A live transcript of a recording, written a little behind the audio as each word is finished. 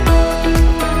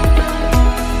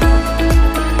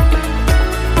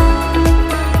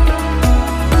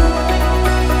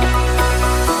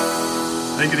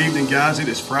guys, it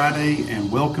is Friday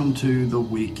and welcome to the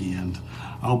weekend.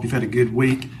 I hope you've had a good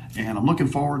week and I'm looking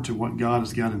forward to what God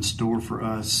has got in store for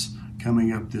us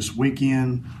coming up this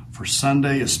weekend, for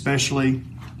Sunday especially.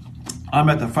 I'm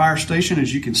at the fire station,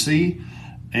 as you can see,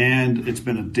 and it's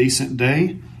been a decent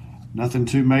day. Nothing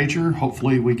too major.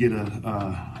 Hopefully we get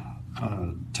a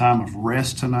time of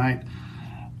rest tonight,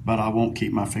 but I won't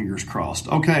keep my fingers crossed.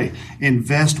 Okay,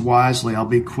 invest wisely. I'll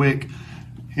be quick.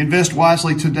 Invest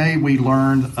wisely. Today we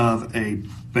learned of a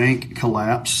bank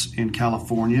collapse in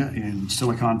California, in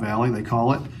Silicon Valley. They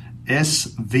call it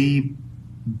SVB,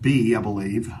 I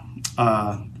believe.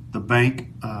 The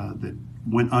bank that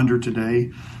went under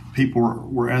today. People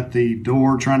were at the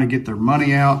door trying to get their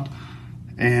money out,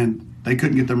 and they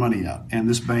couldn't get their money out. And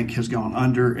this bank has gone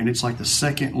under, and it's like the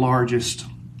second largest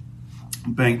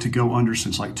bank to go under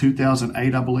since like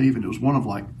 2008, I believe. And it was one of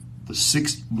the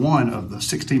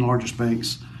 16 largest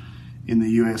banks in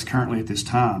the U.S. currently at this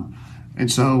time. And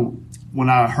so when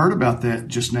I heard about that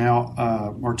just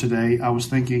now or today, I was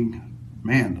thinking,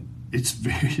 man, it's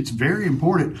very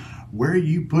important where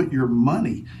you put your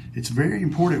money. It's very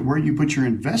important where you put your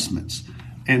investments.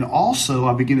 And also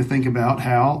I begin to think about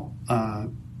how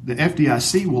the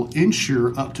FDIC will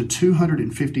insure up to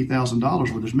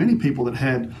 $250,000, where there's many people that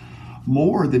had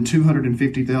more than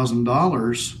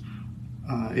 $250,000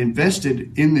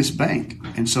 invested in this bank.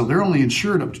 And so they're only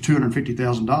insured up to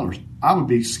 $250,000. I would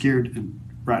be scared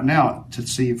right now to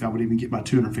see if I would even get my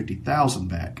 $250,000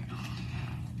 back.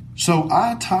 So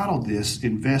I titled this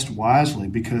Invest Wisely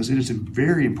because it is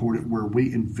very important where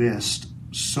we invest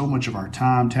so much of our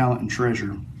time, talent, and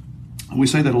treasure. We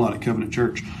say that a lot at Covenant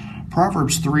Church.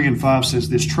 Proverbs 3:5 says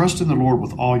this: trust in the Lord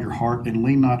with all your heart and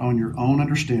lean not on your own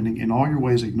understanding. In all your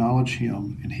ways acknowledge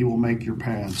him, and he will make your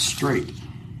paths straight.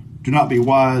 Do not be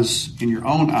wise in your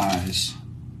own eyes.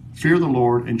 Fear the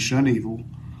Lord and shun evil.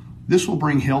 This will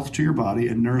bring health to your body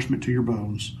and nourishment to your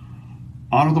bones.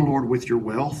 Honor the Lord with your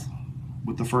wealth,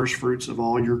 with the first fruits of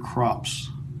all your crops.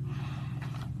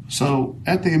 So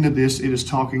at the end of this, it is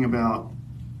talking about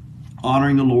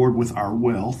honoring the Lord with our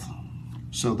wealth.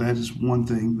 So that is one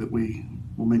thing that we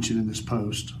will mention in this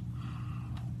post.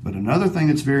 But another thing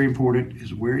that's very important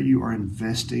is where you are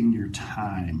investing your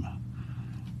time.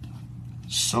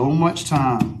 So much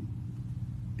time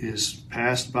is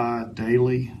passed by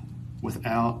daily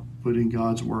without putting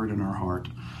God's word in our heart.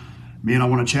 Man, I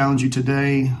want to challenge you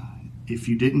today. If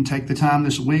you didn't take the time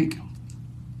this week,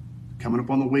 coming up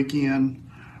on the weekend,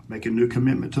 make a new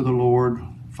commitment to the Lord.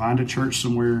 Find a church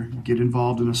somewhere. Get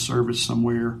involved in a service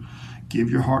somewhere. Give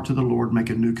your heart to the Lord. Make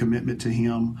a new commitment to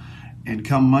him. And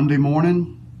come Monday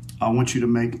morning, I want you to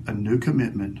make a new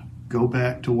commitment. Go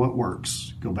back to what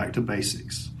works. Go back to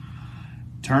basics.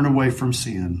 Turn away from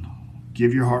sin.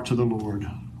 Give your heart to the Lord.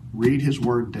 Read his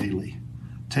word daily.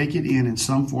 Take it in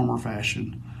some form or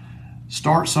fashion.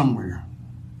 Start somewhere.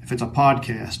 If it's a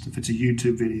podcast, if it's a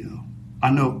YouTube video.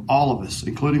 I know all of us,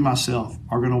 including myself,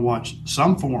 are going to watch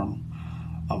some form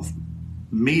of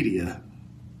media,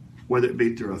 whether it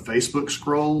be through a Facebook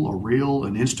scroll, a reel,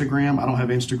 an Instagram. I don't have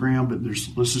Instagram, but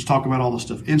let's just talk about all the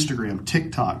stuff. Instagram,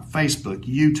 TikTok, Facebook,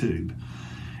 YouTube.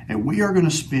 And we are going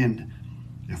to spend,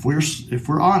 if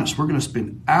we're honest, we're going to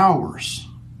spend hours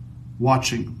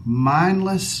watching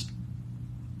mindless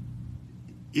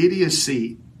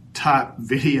idiocy type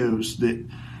videos that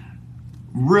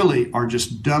really are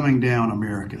just dumbing down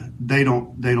America. They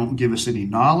don't give us any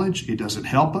knowledge. It doesn't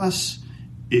help us.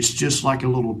 It's just like a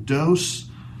little dose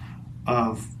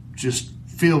of just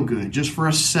feel good, just for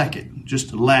a second,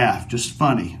 just laugh, just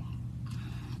funny.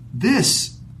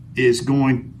 This is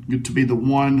going to be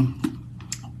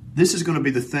this is going to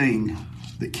be the thing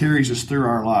that carries us through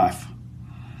our life.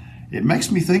 It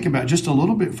makes me think about just a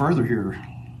little bit further here.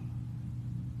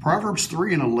 Proverbs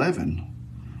 3:11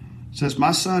 says,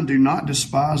 my son, do not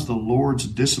despise the Lord's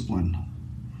discipline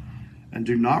and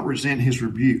do not resent his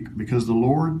rebuke, because the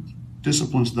Lord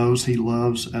disciplines those he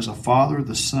loves, as a father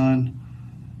the son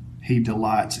he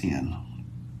delights in.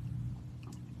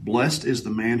 Blessed is the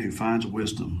man who finds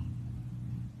wisdom,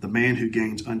 the man who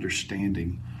gains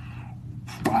understanding.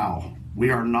 Wow. We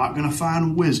are not going to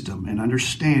find wisdom and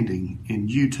understanding in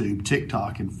YouTube,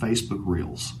 TikTok, and Facebook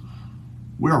Reels.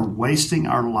 We are wasting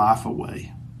our life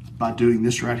away by doing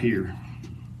this right here.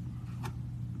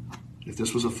 If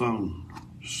this was a phone,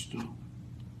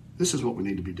 this is what we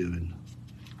need to be doing.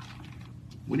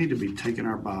 We need to be taking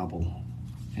our Bible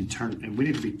and we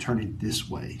need to be turning this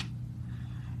way.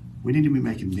 We need to be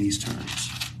making these turns.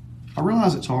 I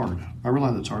realize it's hard.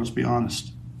 Let's be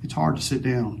honest. It's hard to sit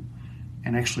down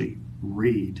and actually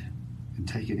read and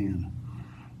take it in.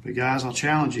 But guys, I'll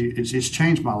challenge you. It's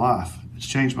changed my life. It's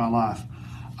changed my life.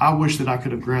 I wish that I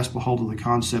could have grasped a hold of the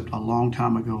concept a long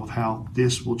time ago of how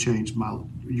this will change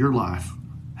your life,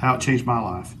 how it changed my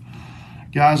life.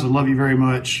 Guys, I love you very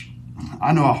much.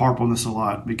 I know I harp on this a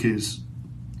lot because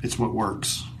it's what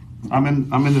works. I'm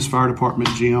in this fire department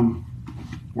gym,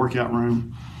 workout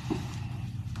room.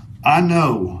 I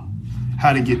know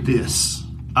how to get this.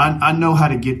 I know how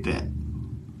to get that.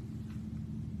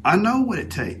 I know what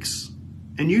it takes.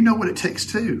 And you know what it takes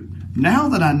too. Now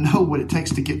that I know what it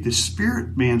takes to get this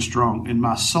spirit man strong and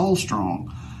my soul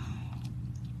strong,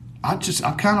 I just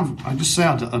say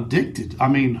I'm addicted. I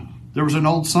mean, there was an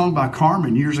old song by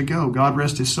Carmen years ago, God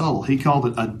rest his soul. He called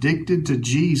it Addicted to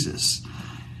Jesus.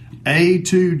 A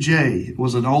to J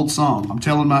was an old song. I'm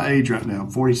telling my age right now.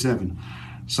 I'm 47.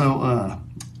 So,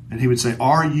 and he would say,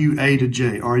 are you A to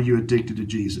J? Are you addicted to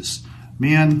Jesus?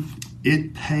 Men,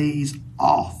 it pays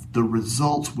off. The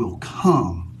results will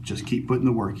come. Just keep putting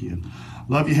the work in.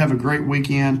 Love you. Have a great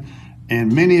weekend.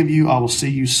 And many of you, I will see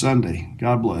you Sunday.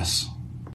 God bless.